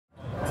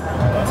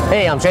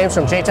Hey, I'm James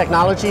from J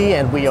Technology,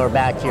 and we are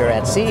back here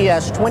at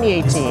CES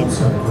 2018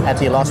 at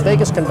the Las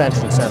Vegas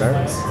Convention Center.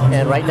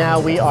 And right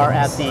now we are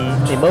at the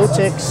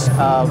Emotix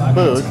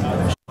booth,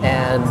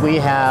 and we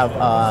have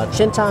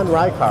Chintan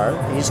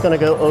Raikar. He's going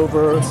to go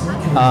over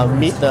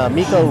the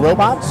Miko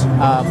robots.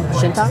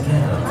 Chintan?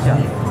 Yeah.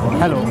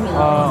 Hello.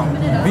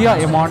 We are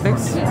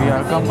Emotix. We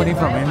are a company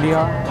from India,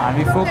 and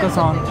we focus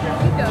on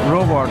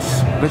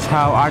robots which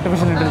have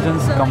artificial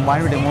intelligence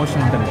combined with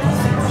emotional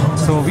intelligence.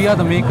 So we are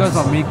the makers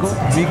of Miko.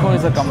 Miko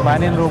is a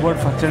companion robot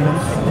for children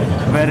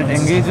where it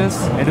engages,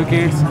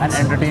 educates and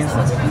entertains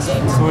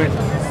them. So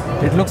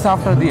it looks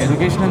after the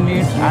educational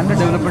needs and the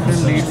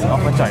developmental needs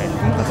of a child.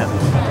 Okay.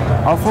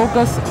 Our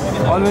focus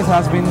always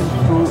has been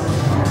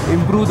to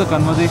improve the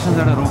conversations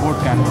that a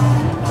robot can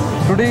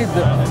do. Today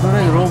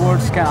the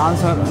robots can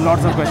answer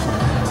lots of questions.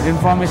 The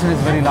information is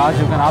very large,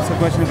 you can ask a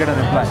question, get a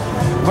reply.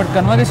 But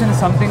conversation is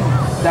something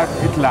that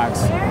it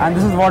lacks, and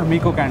this is what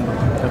Miko can do.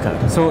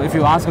 Okay. So if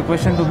you ask a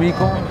question to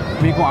Miko,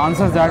 Miko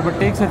answers that but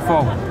takes it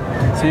forward.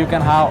 So you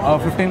can have a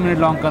 15-minute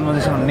long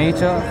conversation on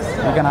nature,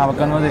 you can have a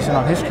conversation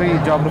on history,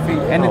 geography,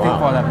 anything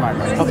for that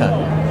matter. Okay.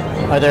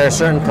 Are there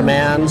certain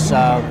commands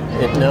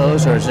it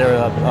knows, or is there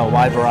a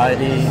wide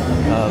variety?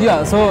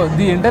 Yeah, so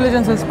the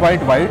intelligence is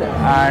quite wide,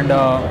 and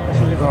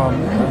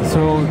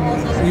so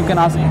you can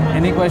ask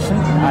any question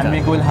and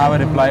Miko will have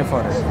a reply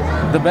for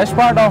it. The best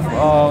part of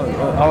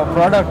our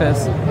product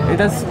is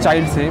it is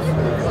child safe.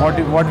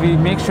 What we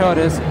make sure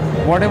is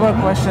whatever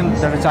question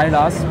that a child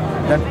asks,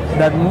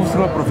 that moves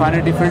through a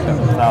profanity filter.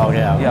 Oh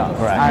yeah, yeah,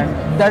 correct.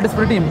 And that is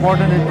pretty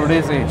important in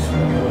today's age.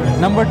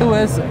 Number two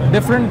is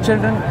different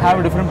children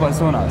have different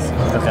personas,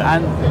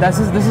 and this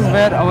is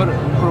where our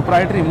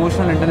proprietary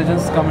emotional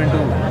intelligence come into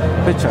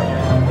picture.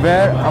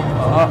 Where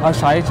a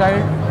shy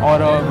child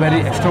or a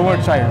very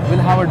extrovert child will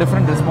have a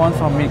different response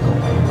from Miko,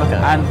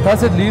 and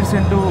thus it leads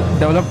into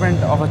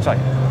development of a child.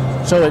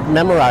 So it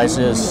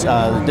memorizes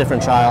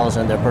different childs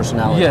and their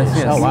personalities. Yes,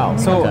 yes. Oh wow.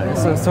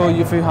 So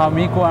if you have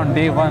Miko on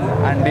day 1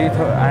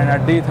 and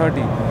at day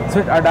 30, so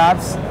it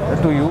adapts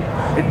to you.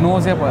 It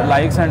knows your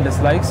likes and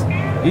dislikes.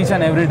 Each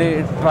and every day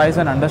it tries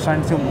and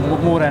understands you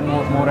more and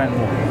more and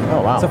more.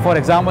 Oh wow. So for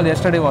example,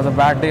 yesterday was a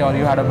bad day, or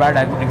you had a bad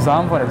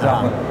exam, for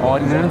example, or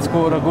you didn't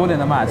score a goal in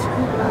the match,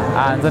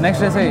 and the next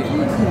day say,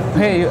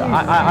 hey,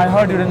 I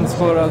heard you didn't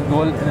score a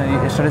goal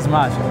in yesterday's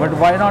match, but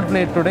why not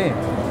play it today?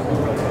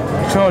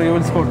 Sure, you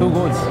will score 2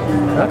 goals.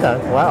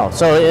 Okay, wow.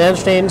 So it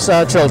entertains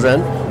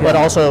children, but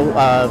also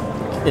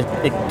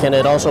can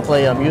it also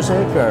play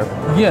music, or?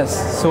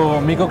 Yes. So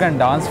Miko can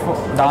dance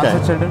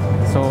with children.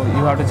 So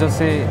you have to just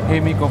say, hey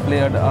Miko,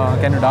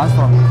 can you dance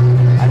for me?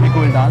 And Miko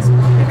will dance.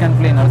 It can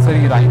play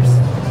nursery rhymes.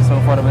 So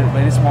for a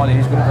very small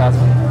age group as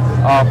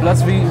well.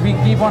 Plus we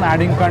keep on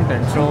adding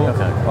content. So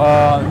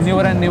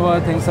newer and newer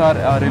things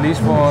are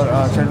released for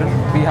children.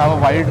 We have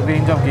a wide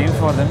range of games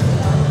for them.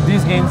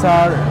 These games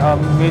are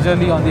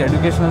majorly on the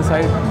educational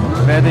side,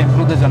 where they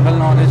improve the general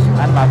knowledge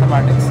and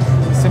mathematics.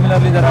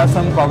 Similarly, there are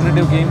some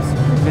cognitive games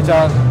which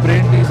are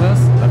brain teasers.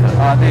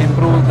 They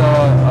improve the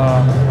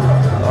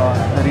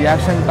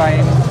reaction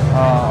time,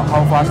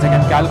 how fast they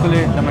can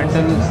calculate the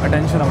mental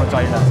attention of a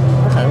child.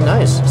 Okay,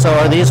 nice. So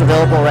are these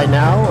available right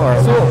now,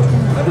 or? So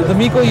the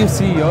Miko you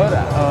see here,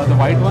 the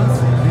white ones,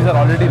 these are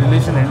already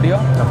released in India,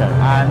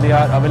 and they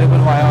are available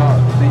via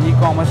the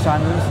e-commerce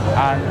channels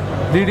and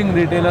leading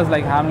retailers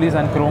like Hamleys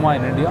and Chroma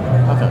in India.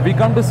 We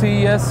come to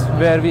CES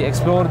where we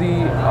explore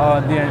the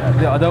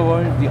other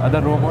world, the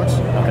other robots.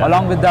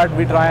 Along with that,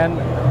 we try and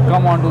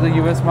come onto the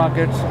US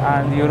markets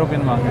and the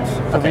European markets.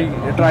 So we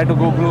try to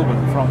go global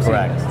from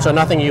CES. So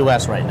nothing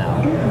US right now?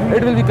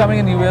 It will be coming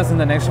in US in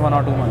the next 1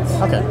 or 2 months.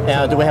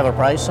 Okay. Do we have a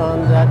price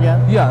on that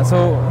yet? Yeah,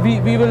 so we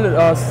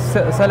will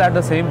sell at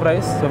the same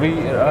price. So we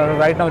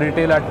right now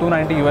retail at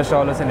 $290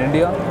 US in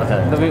India.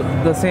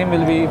 The same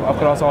will be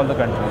across all the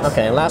countries.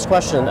 Okay, and last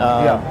question.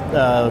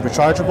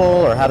 Rechargeable,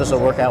 or how does it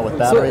work out with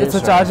batteries? So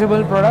it's a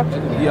chargeable product.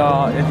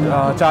 Yeah,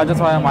 it charges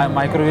via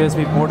micro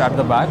USB port at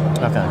the back.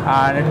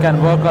 And it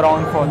can work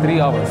around for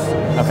 3 hours.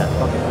 Okay,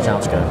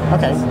 sounds good.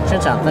 Okay,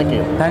 Chintan, thank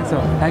you. Thanks, sir.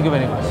 Thank you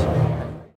very much.